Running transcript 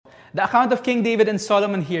The account of King David and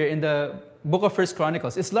Solomon here in the book of 1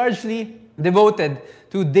 Chronicles is largely devoted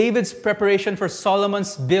to David's preparation for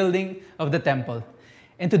Solomon's building of the temple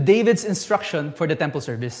and to David's instruction for the temple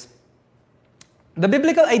service. The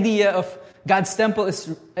biblical idea of God's temple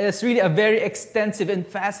is really a very extensive and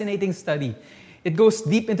fascinating study. It goes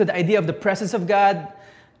deep into the idea of the presence of God,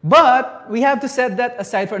 but we have to set that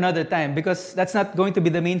aside for another time because that's not going to be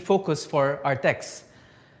the main focus for our text.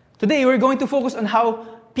 Today, we're going to focus on how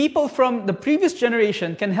people from the previous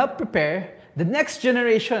generation can help prepare the next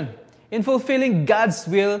generation in fulfilling God's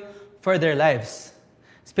will for their lives,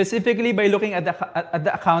 specifically by looking at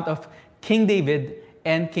the account of King David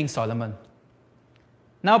and King Solomon.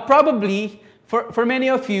 Now, probably, for many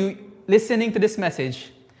of you listening to this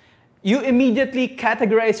message, you immediately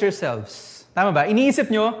categorize yourselves. Tama ba?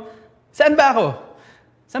 Iniisip nyo, saan ba ako?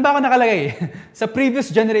 Saan ba ako nakalagay? Sa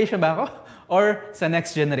previous generation ba ako? Or sa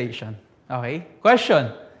next generation? Okay?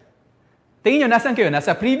 Question. Tingin nyo, nasan kayo?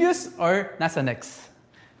 Nasa previous or nasa next?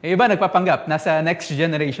 Yung iba nagpapanggap, nasa next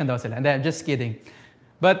generation daw sila. And then, just kidding.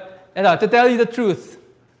 But, to tell you the truth,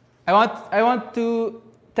 I want to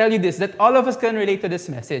tell you this, that all of us can relate to this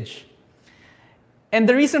message. And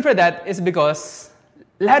the reason for that is because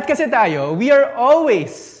lahat kasi tayo, we are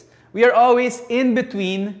always in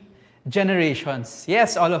between generations.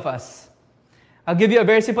 Yes, all of us. I'll give you a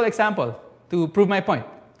very simple example to prove my point.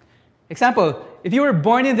 Example, if you were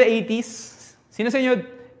born in the 80s, sino sa inyo,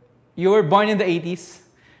 you were born in the 80s?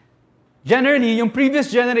 Generally, yung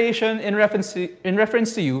previous generation in reference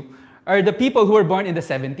to you are the people who were born in the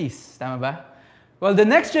 70s. Tama ba? Well, the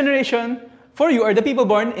next generation for you are the people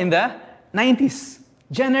born in the 90s.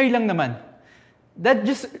 Generally lang naman. That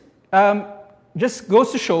just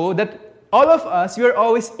goes to show that all of us, we are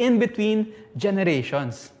always in between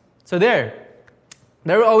generations. So there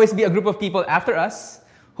will always be a group of people after us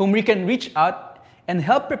whom we can reach out and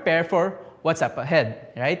help prepare for what's up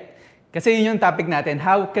ahead, right? Kasi yun yung topic natin,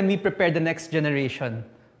 how can we prepare the next generation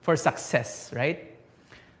for success, right?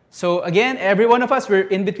 So again, every one of us, we're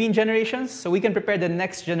in between generations, so we can prepare the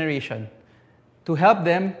next generation to help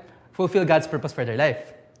them fulfill God's purpose for their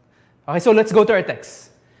life. Okay, so let's go to our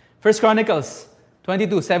text. 1 Chronicles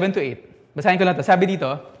 22, 7-8. Basahin ko lang to. Sabi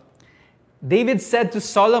dito, David said to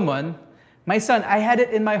Solomon, "My son, I had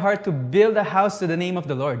it in my heart to build a house to the name of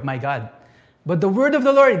the Lord, my God. But the word of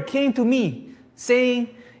the Lord came to me, saying,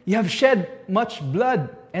 you have shed much blood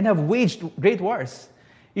and have waged great wars.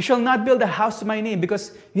 You shall not build a house to my name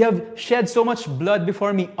because you have shed so much blood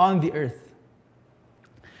before me on the earth."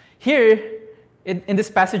 Here, in this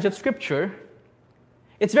passage of Scripture,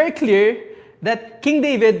 it's very clear that King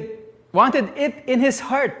David wanted it in his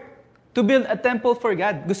heart to build a temple for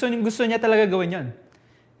God. Gusto niya talaga gawin yun.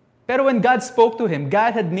 Pero when God spoke to him,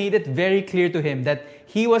 God had made it very clear to him that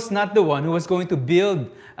he was not the one who was going to build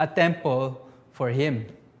a temple for him.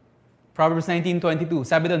 Proverbs 19:22,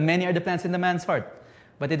 sabi doon, "Many are the plans in the man's heart,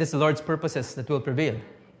 but it is the Lord's purposes that will prevail."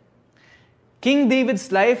 King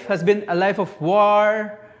David's life has been a life of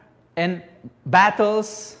war and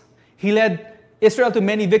battles. He led Israel to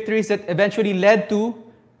many victories that eventually led to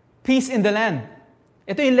peace in the land.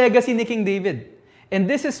 Ito yung legacy ni King David. And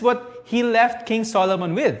this is what he left King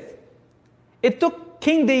Solomon with. It took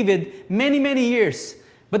King David many, many years,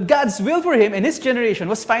 but God's will for him and his generation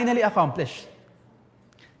was finally accomplished.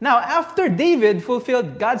 Now, after David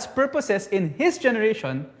fulfilled God's purposes in his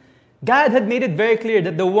generation, God had made it very clear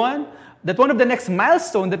that one of the next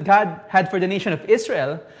milestones that God had for the nation of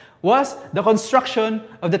Israel was the construction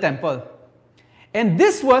of the temple. And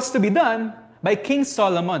this was to be done by King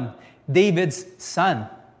Solomon, David's son.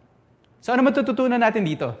 So ano matututunan natin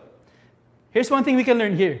dito? Here's one thing we can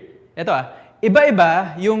learn here. Ito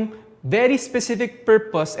iba-iba yung very specific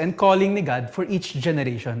purpose and calling ni God for each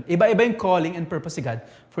generation. Iba-iba yung calling and purpose ni God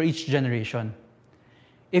for each generation.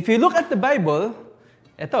 If you look at the Bible,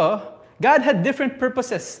 God had different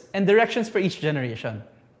purposes and directions for each generation.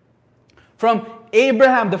 From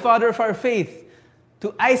Abraham, the father of our faith,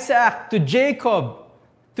 to Isaac, to Jacob,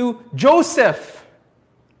 to Joseph.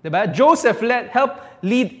 Diba? Joseph helped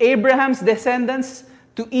lead Abraham's descendants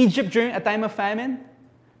to Egypt during a time of famine.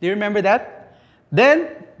 Do you remember that? Then,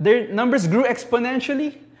 their numbers grew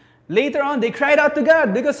exponentially. Later on, they cried out to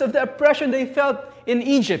God because of the oppression they felt in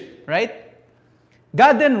Egypt, right?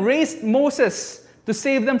 God then raised Moses to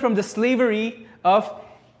save them from the slavery of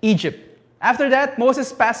Egypt. After that,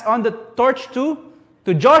 Moses passed on the torch to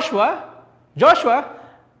Joshua. Joshua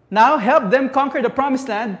now helped them conquer the promised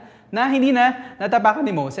land na hindi na natapakan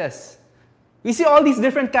ni Moses. We see all these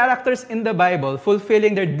different characters in the Bible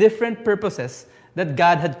fulfilling their different purposes that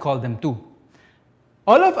God had called them to.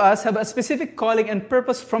 All of us have a specific calling and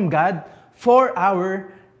purpose from God for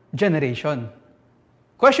our generation.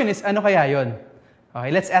 Question is, ano kaya yon?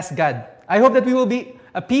 Okay, let's ask God. I hope that we will be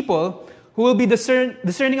a people who will be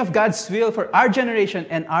discerning of God's will for our generation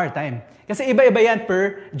and our time. Kasi iba-iba yan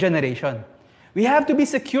per generation. We have to be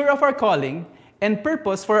secure of our calling and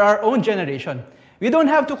purpose for our own generation. We don't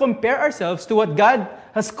have to compare ourselves to what God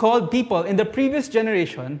has called people in the previous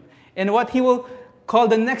generation and what He will call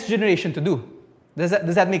the next generation to do. Does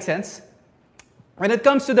that make sense? When it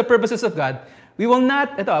comes to the purposes of God, we will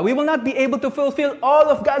not be able to fulfill all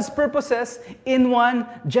of God's purposes in one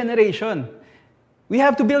generation. We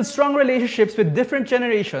have to build strong relationships with different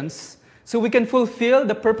generations so we can fulfill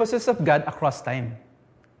the purposes of God across time.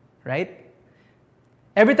 Right?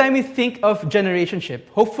 Every time we think of generationship,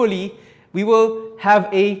 hopefully, we will have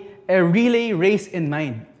a relay race in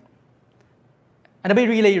mind. Ano ba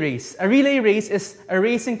yung relay race? A relay race is a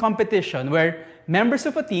racing competition where members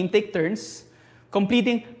of a team take turns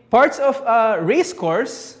completing parts of a race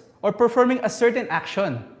course or performing a certain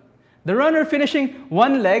action. The runner finishing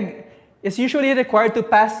one leg is usually required to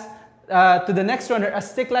pass to the next runner a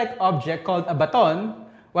stick-like object called a baton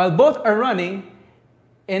while both are running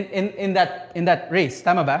in that race.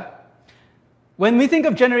 Tama ba? When we think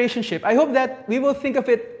of generationship, I hope that we will think of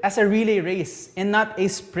it as a relay race and not a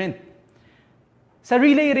sprint. Sa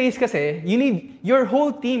relay race kasi, you need your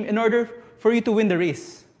whole team in order for you to win the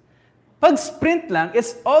race. Pag sprint lang,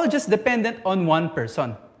 it's all just dependent on one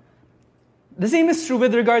person. The same is true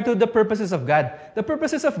with regard to the purposes of God. The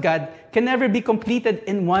purposes of God can never be completed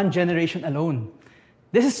in one generation alone.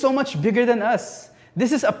 This is so much bigger than us.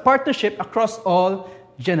 This is a partnership across all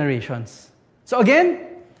generations. So again,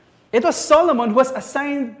 it was Solomon who was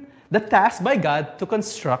assigned the task by God to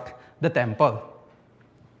construct the temple.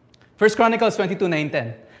 1 Chronicles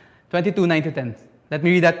 22:9-10. 22:9-10. Let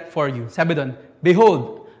me read that for you. Sabi doon,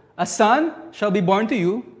 "Behold, a son shall be born to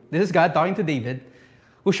you," this is God talking to David,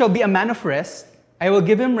 "who shall be a man of rest. I will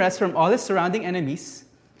give him rest from all his surrounding enemies.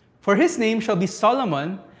 For his name shall be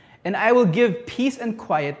Solomon, and I will give peace and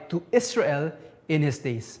quiet to Israel in his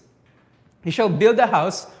days. He shall build a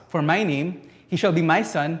house for my name. He shall be my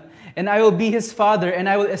son, and I will be his father, and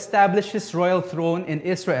I will establish his royal throne in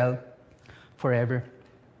Israel forever."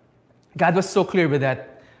 God was so clear with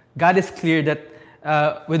that. God is clear that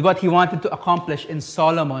with what He wanted to accomplish in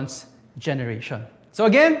Solomon's generation. So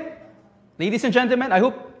again, ladies and gentlemen, I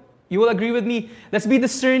hope you will agree with me. Let's be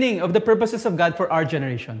discerning of the purposes of God for our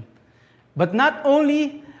generation. But not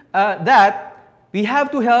only that, we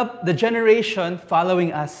have to help the generation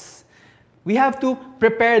following us. We have to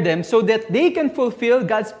prepare them so that they can fulfill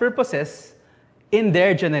God's purposes in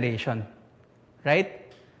their generation. Right?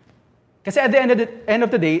 Kasi at the end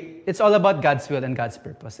of the day, it's all about God's will and God's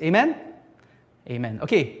purpose. Amen? Amen.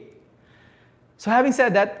 Okay. So having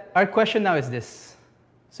said that, our question now is this.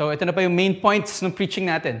 So ito na pa yung main points ng preaching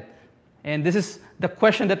natin. And this is the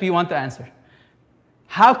question that we want to answer.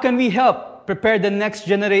 How can we help prepare the next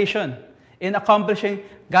generation in accomplishing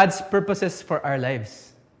God's purposes for our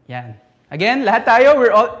lives? Yan. Again, lahat tayo,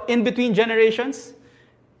 we're all in between generations.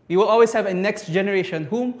 We will always have a next generation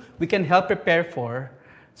whom we can help prepare for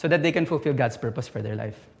so that they can fulfill God's purpose for their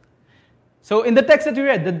life. So in the text that we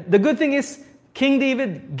read, the good thing is King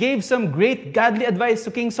David gave some great godly advice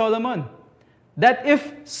to King Solomon that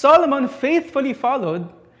if Solomon faithfully followed,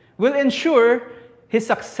 will ensure his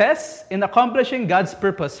success in accomplishing God's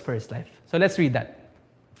purpose for his life. So let's read that.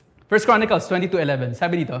 1 Chronicles 22:11.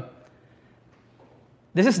 Sabi dito,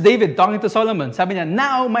 this is David talking to Solomon. Sabi niya,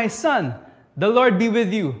 "Now, my son, the Lord be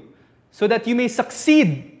with you, so that you may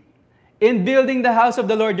succeed in building the house of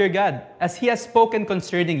the Lord your God, as He has spoken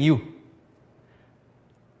concerning you."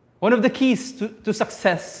 One of the keys to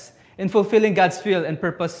success in fulfilling God's will and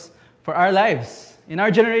purpose for our lives, in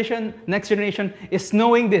our generation, next generation, is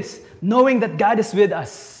knowing this, knowing that God is with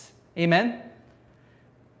us. Amen?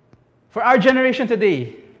 For our generation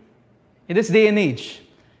today, in this day and age,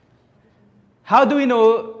 how do we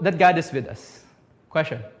know that God is with us?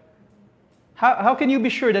 Question. How can you be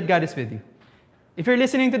sure that God is with you? If you're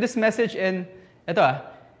listening to this message and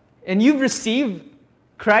you've received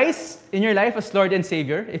Christ in your life as Lord and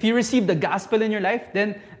Savior, if you receive the gospel in your life,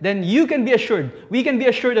 then you can be assured, we can be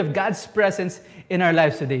assured of God's presence in our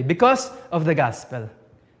lives today because of the gospel.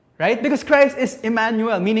 Right? Because Christ is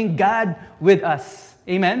Emmanuel, meaning God with us.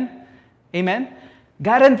 Amen? Amen?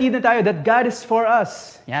 Guaranteed na tayo that God is for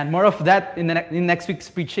us. Yan, more of that in next week's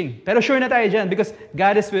preaching. Pero sure na tayo dyan because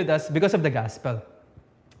God is with us because of the gospel.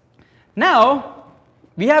 Now,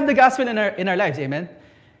 we have the gospel in our lives. Amen?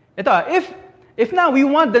 Ito, if now we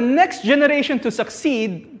want the next generation to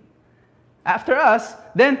succeed after us,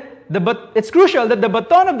 then it's crucial that the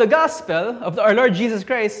baton of the gospel of our Lord Jesus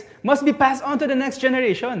Christ must be passed on to the next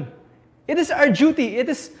generation. It is our duty.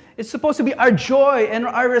 It's supposed to be our joy and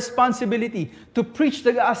our responsibility to preach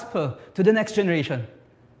the gospel to the next generation.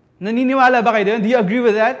 Naniniwala ba kayo doon? Do you agree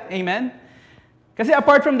with that? Amen? Kasi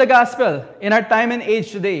apart from the gospel, in our time and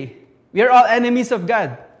age today, we are all enemies of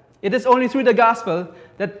God. It is only through the gospel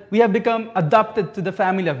that we have become adopted to the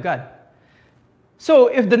family of God. So,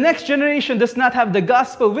 if the next generation does not have the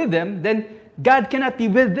gospel with them, then God cannot be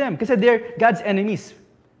with them because they're God's enemies.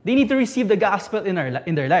 They need to receive the gospel in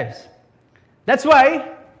their lives. That's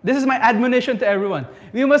why, this is my admonition to everyone.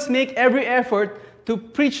 We must make every effort to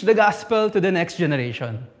preach the gospel to the next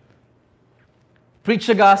generation. Preach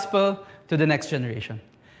the gospel to the next generation.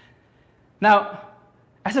 Now,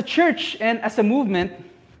 as a church and as a movement,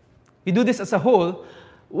 we do this as a whole.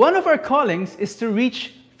 One of our callings is to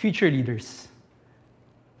reach future leaders.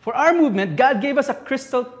 For our movement, God gave us a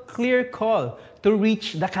crystal clear call to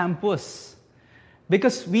reach the campus.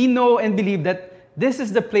 Because we know and believe that this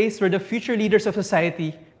is the place where the future leaders of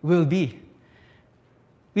society will be.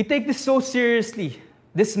 We take this so seriously,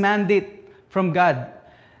 this mandate from God,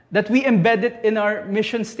 that we embed it in our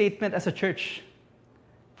mission statement as a church.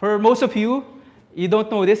 For most of you, you don't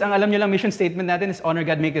know this. Ang alam nyo lang mission statement natin is honor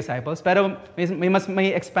God, make disciples. Pero may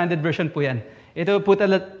expanded version po yan. Ito po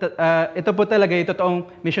talaga yung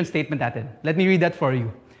totoong mission statement natin. Let me read that for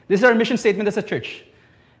you. This is our mission statement as a church.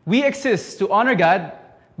 We exist to honor God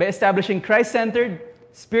by establishing Christ-centered,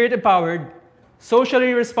 Spirit-empowered,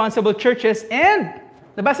 socially responsible churches and,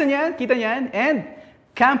 nabasa niyan, kita niyan, and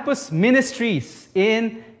campus ministries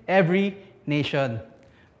in every nation.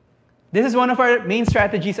 This is one of our main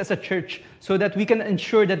strategies as a church so that we can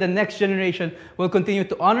ensure that the next generation will continue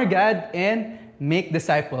to honor God and make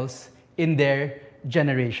disciples in their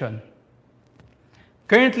generation.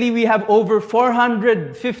 Currently, we have over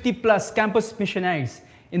 450 plus campus missionaries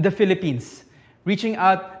in the Philippines, reaching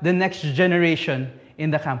out the next generation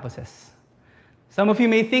in the campuses. Some of you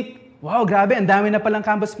may think, wow, grabe, ang dami na palang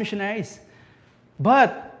campus missionaries.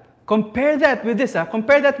 But compare that with this.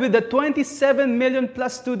 Compare that with the 27 million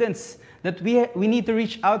plus students that we need to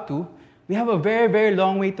reach out to. We have a very, very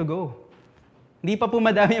long way to go. Hindi pa po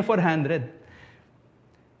madami yung 400.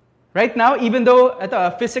 Right now, even though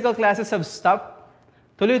physical classes have stopped,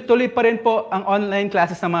 tuloy-tuloy pa rin po ang online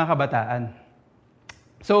classes ng mga kabataan.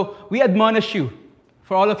 So, we admonish you,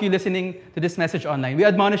 for all of you listening to this message online, we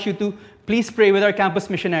admonish you to please pray with our campus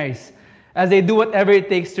missionaries as they do whatever it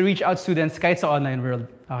takes to reach out students kahit sa online world.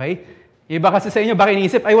 Okay? Iba kasi sa inyo, baka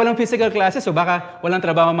iniisip, ay walang physical classes, so baka walang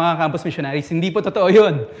trabaho mga campus missionaries. Hindi po totoo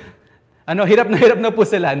yun. Hirap na po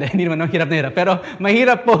sila. Hindi naman hirap na hirap. Pero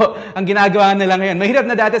mahirap po ang ginagawa nila ngayon. Mahirap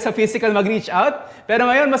na dati sa physical mag-reach out. Pero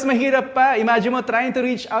ngayon, mas mahirap pa. Imagine mo trying to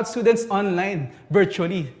reach out students online,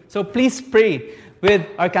 virtually. So please pray with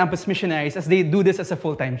our campus missionaries as they do this as a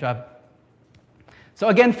full-time job. So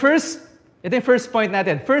again, ito yung first point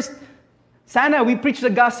natin. First, sana we preach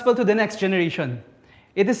the gospel to the next generation.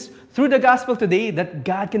 It is through the gospel today that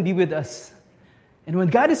God can be with us. And when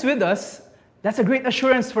God is with us, that's a great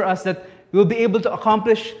assurance for us that we'll be able to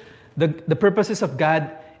accomplish the purposes of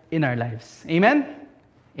God in our lives. Amen?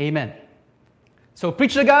 Amen. So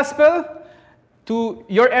preach the gospel to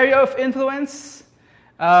your area of influence.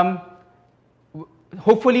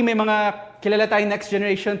 Hopefully may mga kilala tayong next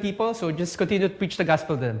generation people, so just continue to preach the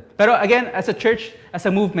gospel to them. Pero again, as a church, as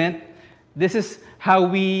a movement, this is how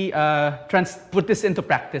we put this into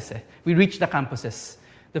practice. We reach the campuses,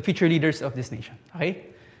 the future leaders of this nation. Okay?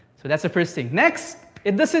 So that's the first thing. Next,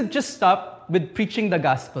 it doesn't just stop with preaching the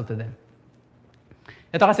gospel to them.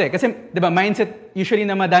 Ito kasi, di ba, mindset usually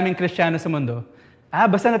na madaming Kristiyano sa mundo,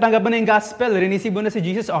 basta natanggap mo na yung gospel, rinisib mo na si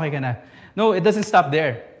Jesus, okay ka na. No, it doesn't stop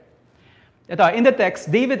there. Ito, in the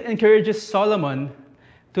text, David encourages Solomon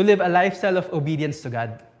to live a lifestyle of obedience to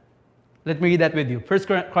God. Let me read that with you.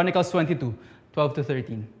 1 Chronicles 22, 12 to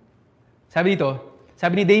 13. Sabi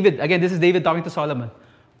ni David, again, this is David talking to Solomon,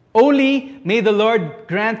 only may the Lord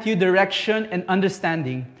grant you direction and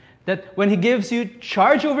understanding, that when He gives you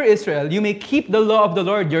charge over Israel, you may keep the law of the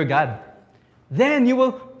Lord your God. Then you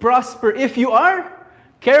will prosper if you are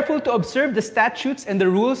careful to observe the statutes and the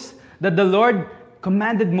rules that the Lord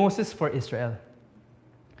commanded Moses for Israel.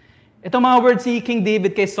 Ito mga words si King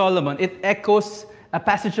David kay Solomon, it echoes a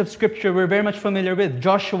passage of scripture we're very much familiar with,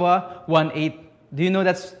 Joshua 1:8. Do you know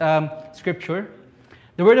that scripture?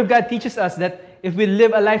 The Word of God teaches us that if we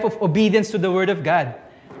live a life of obedience to the Word of God,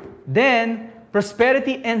 then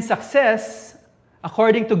prosperity and success,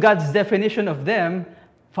 according to God's definition of them,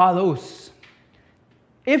 follows.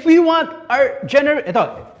 If we want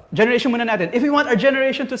generation muna natin. If we want our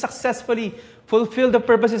generation to successfully fulfill the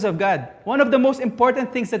purposes of God, one of the most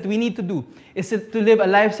important things that we need to do is to live a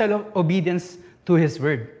lifestyle of obedience to His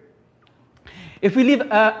Word. If we live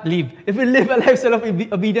a lifestyle of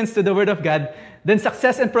obedience to the Word of God, then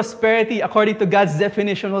success and prosperity according to God's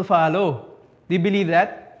definition will follow. Do you believe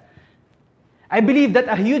that? I believe that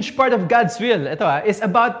a huge part of God's will is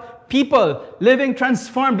about people living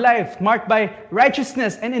transformed life marked by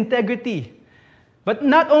righteousness and integrity. But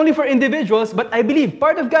not only for individuals, but I believe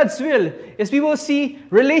part of God's will is we will see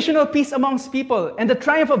relational peace amongst people and the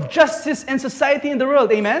triumph of justice and society in the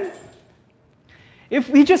world. Amen? If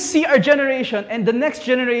we just see our generation and the next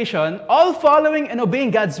generation all following and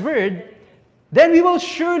obeying God's word, then we will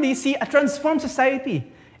surely see a transformed society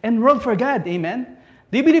and world for God. Amen?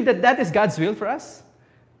 Do you believe that that is God's will for us?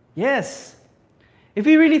 Yes. If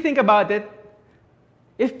we really think about it,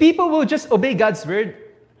 if people will just obey God's word,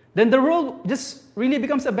 then the world just really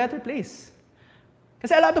becomes a better place.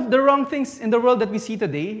 Because a lot of the wrong things in the world that we see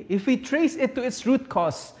today, if we trace it to its root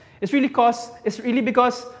cause, it's really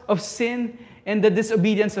because of sin and the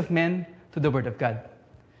disobedience of men to the Word of God.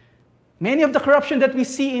 Many of the corruption that we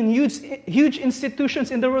see in huge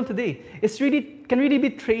institutions in the world today can really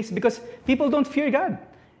be traced because people don't fear God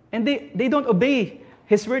and they don't obey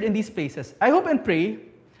His Word in these places. I hope and pray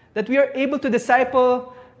that we are able to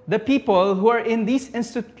disciple the people who are in these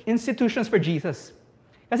institutions for Jesus.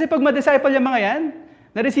 Kasi pag ma-disciple yung mga yan,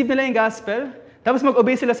 na-receive nila yung gospel, tapos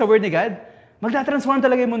mag-obey sila sa Word ni God, magta-transform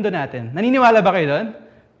talaga yung mundo natin. Naniniwala ba kayo doon?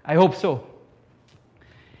 I hope so.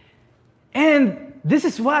 And this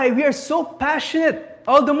is why we are so passionate,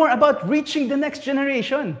 all the more about reaching the next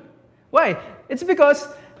generation. Why? It's because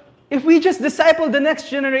if we just disciple the next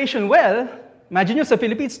generation well, imagine nyo sa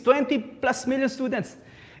Philippines, 20 plus million students.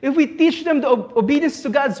 If we teach them the obedience to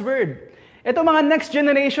God's Word, ito mga next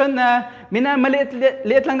generation na minamaliit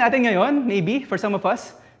lang natin ngayon, maybe, for some of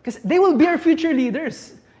us, because they will be our future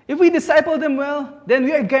leaders. If we disciple them well, then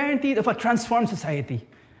we are guaranteed of a transformed society.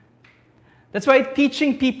 That's why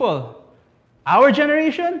teaching people, our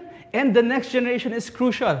generation and the next generation, is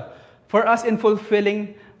crucial for us in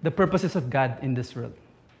fulfilling the purposes of God in this world.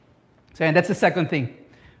 So, and that's the second thing.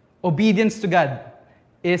 Obedience to God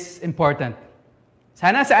is important.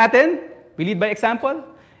 Sana sa atin, we lead by example,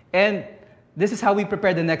 and this is how we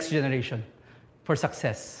prepare the next generation for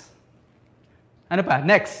success. Ano pa?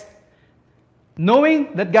 Next.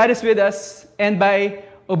 Knowing that God is with us and by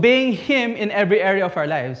obeying Him in every area of our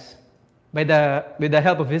lives, with the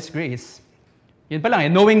help of His grace. Yun pa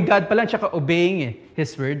lang knowing God pa lang, tsaka obeying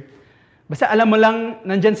His Word. Basta alam mo lang,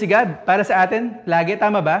 nandyan si God para sa atin, lagi,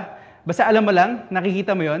 tama ba? Basta alam mo lang,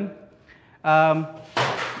 nakikita mo yun.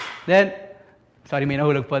 Then, sorry, may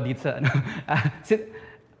nahulog po dito sa,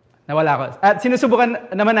 nawala ko. At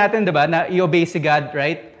sinusubukan naman natin, diba, na i-obey si God,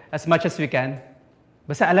 right? As much as we can.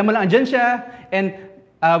 Basta alam mo lang, andyan siya, and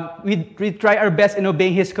we try our best in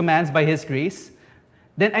obeying His commands by His grace.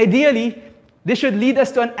 Then ideally, this should lead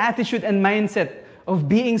us to an attitude and mindset of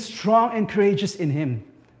being strong and courageous in Him.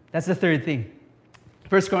 That's the third thing.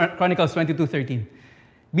 1 Chronicles 22:13.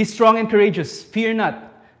 Be strong and courageous. Fear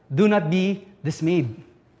not. Do not be dismayed.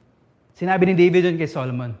 Sinabi ni David yun kay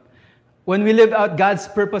Solomon. When we live out God's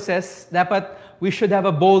purposes, dapat we should have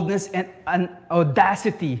a boldness and an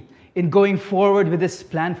audacity in going forward with His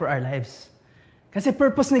plan for our lives. Kasi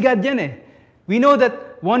purpose ni God yan eh. We know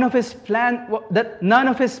that none of His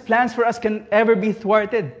plans for us can ever be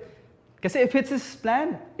thwarted. Kasi if it's His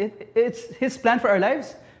plan, it's His plan for our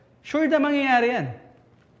lives, sure na mangyayari yan.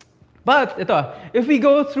 But if we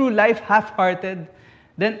go through life half-hearted,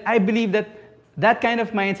 then I believe that kind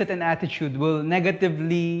of mindset and attitude will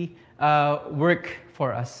negatively work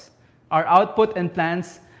for us. Our output and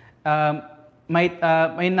plans might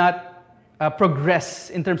not progress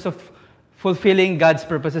in terms of fulfilling God's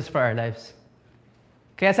purposes for our lives.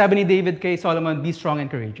 Kaya sabi ni David kay Solomon, be strong and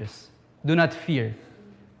courageous. Do not fear.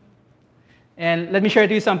 And let me share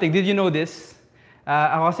to you something. Did you know this?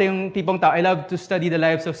 Ako kasi yung tipong tao, I love to study the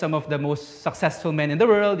lives of some of the most successful men in the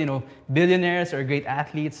world, billionaires or great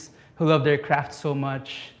athletes who love their craft so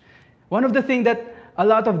much. One of the things that a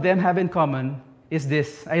lot of them have in common is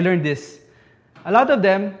this. I learned this. A lot of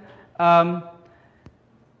them,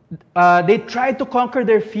 they try to conquer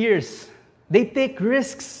their fears. They take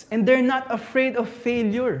risks, and they're not afraid of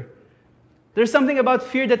failure. There's something about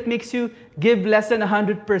fear that makes you give less than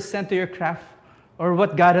 100% to your craft or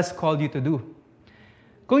what God has called you to do.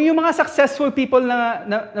 Kung yung mga successful people na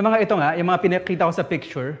mga ito nga, yung mga pinakita ko sa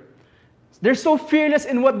picture, they're so fearless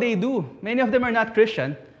in what they do. Many of them are not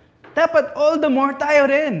Christian. Dapat all the more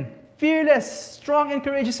tayo rin. Fearless, strong, and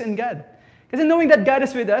courageous in God. Kasi knowing that God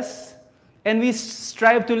is with us, and we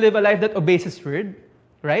strive to live a life that obeys His word,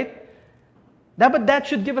 right? But that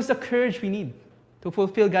should give us the courage we need to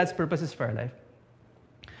fulfill God's purposes for our life.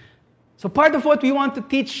 So part of what we want to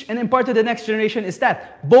teach and impart to the next generation is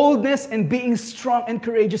that boldness and being strong and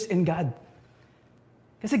courageous in God.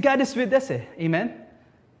 Kasi God is with us Amen?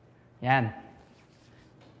 Yan.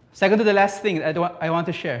 Second to the last thing I want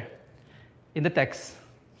to share in the text.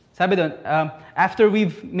 Sabi doon, after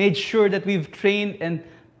we've made sure that we've trained and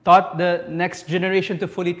taught the next generation to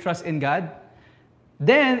fully trust in God,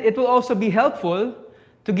 then it will also be helpful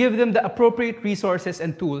to give them the appropriate resources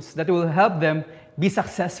and tools that will help them be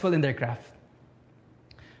successful in their craft.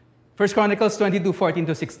 1 Chronicles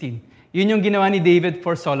 22:14-16. Yun yung ginawa ni David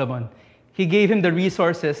for Solomon. He gave him the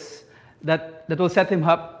resources that will set him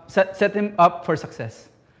up for success.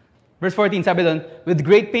 Verse 14, sabi doon, with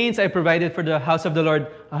great pains I provided for the house of the Lord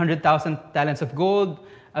 100,000 talents of gold,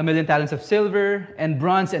 1,000,000 talents of silver, and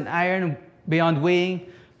bronze and iron beyond weighing,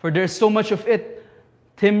 for there is so much of it.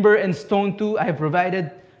 Timber and stone too I have provided.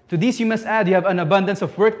 To these you must add, you have an abundance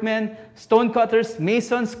of workmen, stone cutters,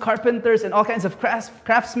 masons, carpenters, and all kinds of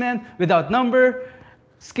craftsmen without number,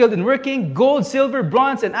 skilled in working, gold, silver,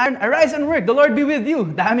 bronze, and iron. Arise and work, the Lord be with you.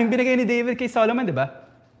 Daming binigay ni David kay Solomon, di ba?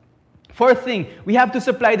 Fourth thing, we have to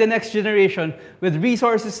supply the next generation with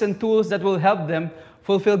resources and tools that will help them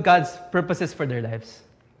fulfill God's purposes for their lives.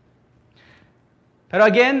 Pero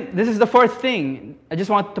again, this is the fourth thing. I just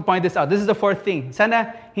want to point this out. This is the fourth thing.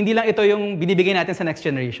 Sana hindi lang ito yung binibigay natin sa next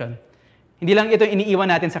generation. Hindi lang ito yung iniiwan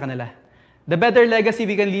natin sa kanila. The better legacy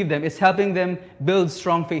we can leave them is helping them build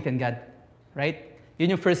strong faith in God. Right?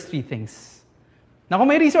 Yun yung first three things. Na kung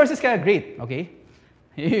may resources ka, great. Okay?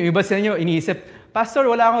 Yung iba sa inyo, iniisip, Pastor,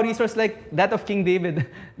 wala akong resource like that of King David.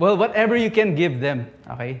 Well, whatever you can give them,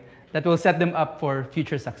 okay, that will set them up for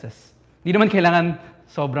future success. Hindi naman kailangan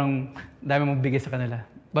sobrang dami mong bigay sa kanila.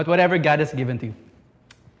 But whatever God has given to you.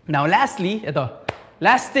 Now, lastly,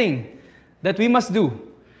 last thing that we must do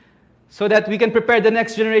so that we can prepare the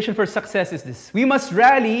next generation for success is this. We must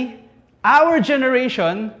rally our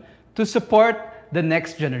generation to support the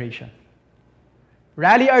next generation.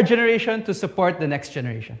 Rally our generation to support the next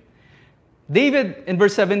generation. David, in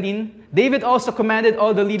verse 17, David also commanded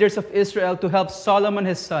all the leaders of Israel to help Solomon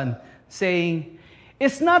his son, saying,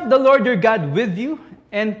 is not the Lord your God with you?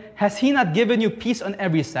 And has He not given you peace on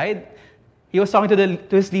every side? He was talking to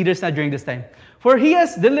his leaders now during this time. For He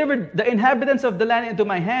has delivered the inhabitants of the land into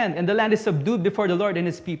my hand, and the land is subdued before the Lord and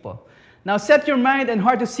His people. Now set your mind and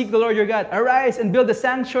heart to seek the Lord your God. Arise and build the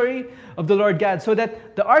sanctuary of the Lord God, so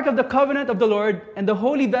that the ark of the covenant of the Lord and the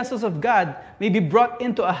holy vessels of God may be brought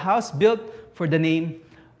into a house built for the name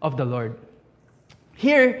of the Lord.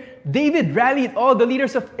 Here, David rallied all the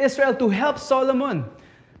leaders of Israel to help Solomon,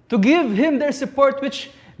 to give him their support,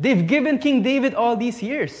 which they've given King David all these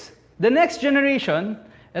years. The next generation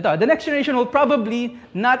will probably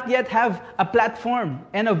not yet have a platform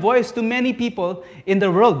and a voice to many people in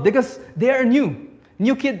the world because they are new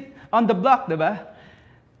kid on the block, diba?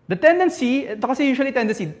 The tendency of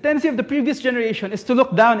the previous generation is to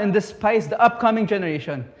look down and despise the upcoming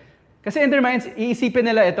generation. Kasi in their minds, iisipin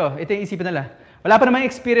nila ito yung isipin nila. Wala pa namang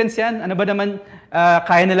experience yan, ano ba naman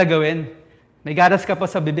kaya nila gawin? May gatas ka pa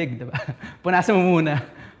sa bibig, diba? Punasan mo muna.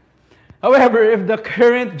 However, if the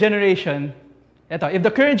current generation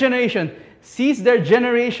sees their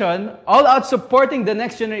generation all out supporting the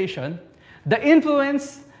next generation, the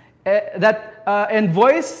influence and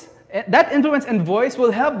voice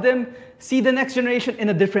will help them see the next generation in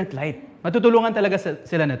a different light. Matutulungan talaga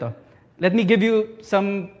sila nito. Let me give you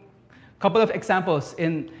some couple of examples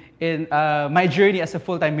in my journey as a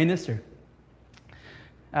full-time minister.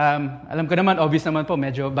 Alam ko naman, obvious naman po,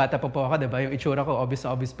 medyo bata pa po ako, diba? Yung itsura ko,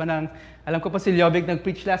 obvious pa lang. Alam ko po si Liobig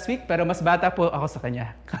nag-preach last week, pero mas bata po ako sa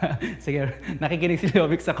kanya. Sige, nakikinig si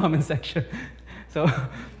Liobig sa comment section. So,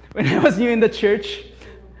 when I was new in the church,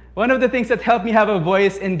 one of the things that helped me have a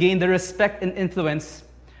voice and gain the respect and influence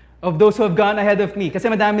of those who have gone ahead of me, kasi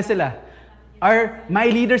madami sila, are my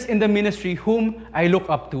leaders in the ministry whom I look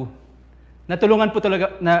up to. Natulungan po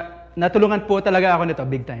talaga ako nito,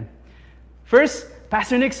 big time. First,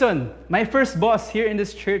 Pastor Nixon, my first boss here in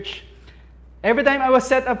this church. Every time I was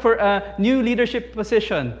set up for a new leadership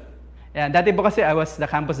position, dati po kasi I was the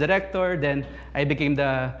campus director, then I became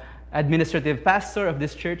the administrative pastor of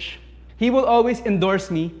this church. He will always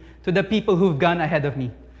endorse me to the people who've gone ahead of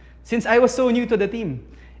me. Since I was so new to the team.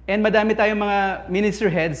 And madami tayong mga minister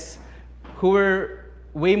heads who were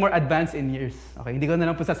way more advanced in years. Okay, hindi ko na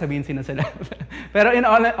lang po sasabihin sino sila. Pero in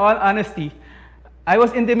all honesty, I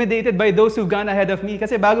was intimidated by those who've gone ahead of me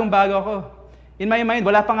kasi bagong-bago ako. in my mind,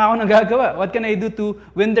 wala pa nga ako nagagawa. What can I do to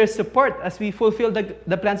win their support as we fulfill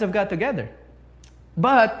the plans of God together?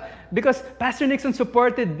 But because Pastor Nixon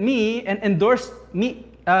supported me and endorsed me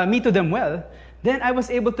to them well, then I was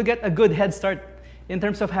able to get a good head start in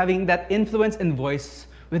terms of having that influence and voice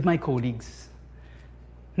with my colleagues.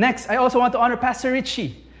 Next, I also want to honor Pastor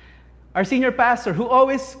Richie, our senior pastor, who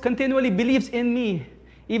always continually believes in me,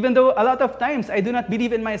 even though a lot of times I do not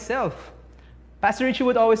believe in myself. Pastor Richie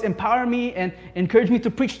would always empower me and encourage me to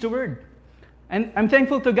preach the word. And I'm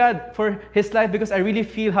thankful to God for his life because I really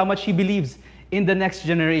feel how much he believes in the next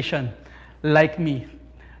generation like me.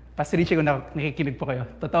 Pastor Richie, kung nakikinig po kayo,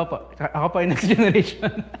 totoo po, ako po yung next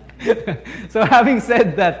generation. So having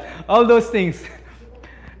said all those things,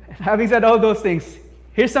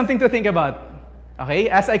 here's something to think about. Okay,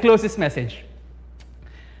 as I close this message.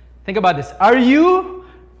 Think about this. Are you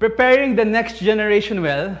preparing the next generation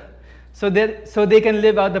well so they can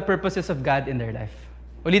live out the purposes of God in their life?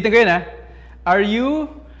 Ulitin ko yun, ha? Are you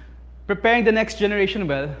preparing the next generation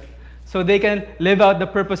well so they can live out the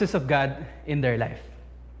purposes of God in their life?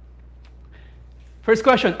 First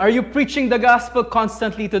question, are you preaching the gospel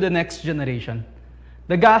constantly to the next generation?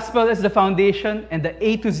 The gospel is the foundation and the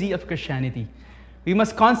A to Z of Christianity. We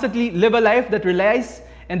must constantly live a life that relies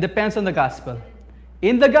and depends on the gospel.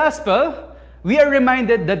 In the gospel, we are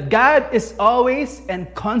reminded that God is always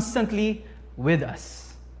and constantly with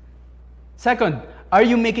us. Second, are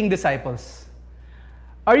you making disciples?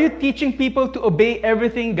 Are you teaching people to obey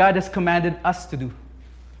everything God has commanded us to do?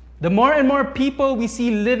 The more and more people we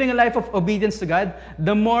see living a life of obedience to God,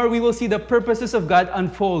 the more we will see the purposes of God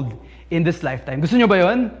unfold in this lifetime. Gusto nyo ba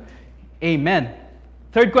yun? Amen.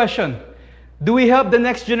 Third question, do we help the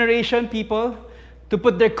next generation people to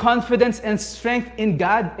put their confidence and strength in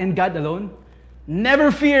God and God alone?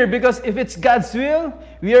 Never fear, because if it's God's will,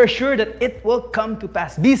 we are sure that it will come to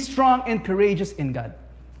pass. Be strong and courageous in God.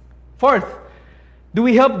 Fourth, do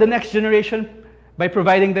we help the next generation by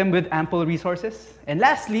providing them with ample resources? And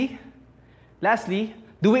lastly,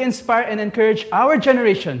 do we inspire and encourage our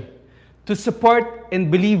generation to support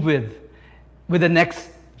and believe with the next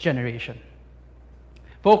generation?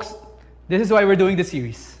 Folks, this is why we're doing this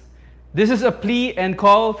series. This is a plea and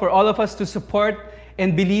call for all of us to support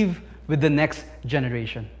and believe with the next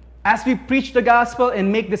generation. As we preach the gospel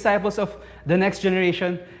and make disciples of the next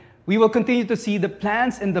generation, we will continue to see the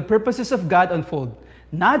plans and the purposes of God unfold,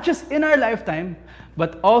 not just in our lifetime,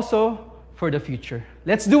 but also for the future.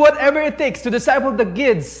 Let's do whatever it takes to disciple the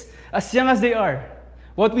kids as young as they are.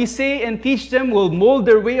 What we say and teach them will mold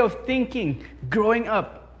their way of thinking growing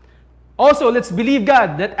up. Also, let's believe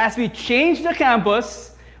God that as we change the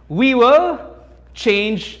campus, we will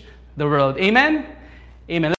change the world. Amen? Amen.